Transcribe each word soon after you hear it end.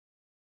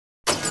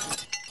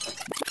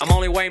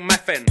only Wayne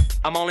Meffin,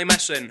 I'm only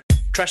messing.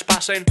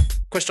 Trespassing,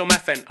 crystal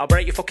mething. I'll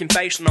break your fucking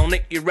face and I'll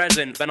nick your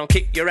resin. Then I'll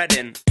kick your head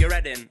in, your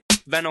head in.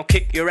 Then I'll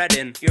kick your head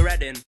in, your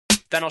head in.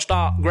 Then I'll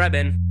start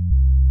grabbing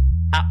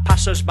at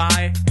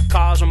passers-by,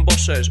 cars and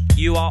buses.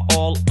 You are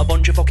all a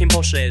bunch of fucking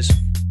pussies.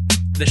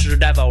 This is a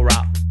Devvo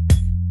rap.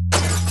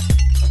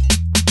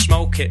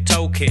 Smoke it,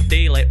 toke it,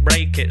 deal it,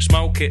 break it.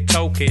 Smoke it,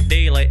 toke it,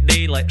 deal it,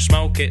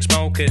 smoke it,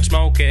 smoke it,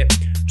 smoke it.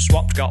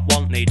 Swapped got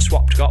want need,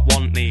 swapped got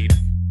want need.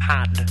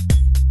 Had.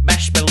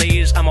 Best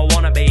believes I'm a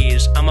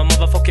wannabes. I'm a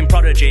motherfucking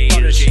prodigy.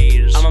 I'm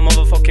a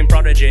motherfucking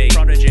prodigy.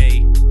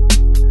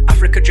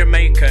 Africa,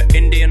 Jamaica,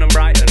 Indian and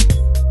Brighton.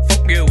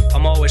 Fuck you,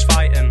 I'm always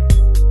fighting.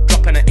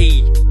 Dropping an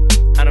E,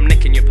 and I'm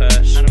nicking your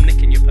purse.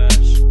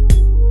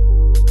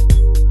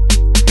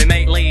 Me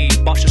mate Lee,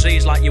 boss your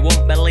C's like you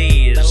won't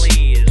believe.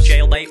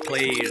 Jailbait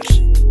please.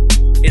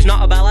 It's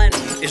not a bell end,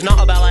 it's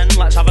not a bell end.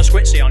 Let's have a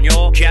squitsy on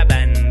your jeb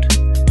end.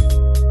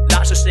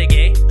 That's a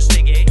ciggy,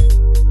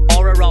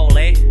 or a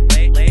rollie.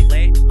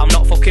 I'm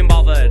not fucking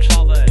bothered.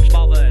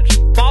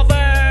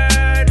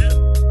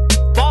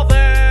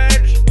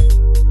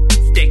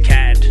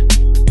 Dickhead.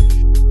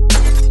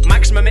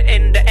 Maximum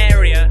in the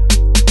area.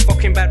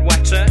 Fucking bed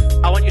wetter.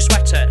 I want your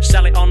sweater.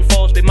 Sell it on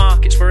Thorsby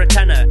markets for a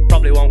tenner.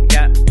 Probably won't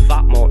get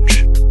that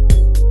much.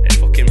 It's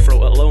fucking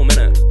Fruit at Loom,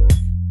 innit?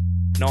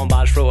 No one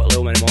buys Fruit at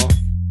Loom anymore.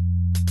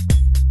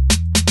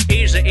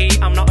 Easy E,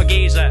 I'm not a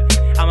geezer.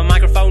 I'm a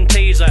microphone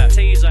teaser.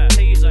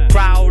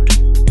 Crowd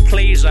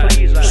pleaser.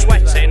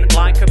 Sweating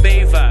like a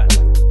beaver.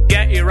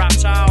 Get your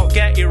rat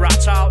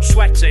out,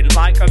 sweating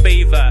like a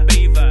beaver.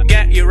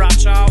 Get your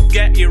rat out,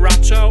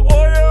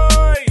 oh yeah!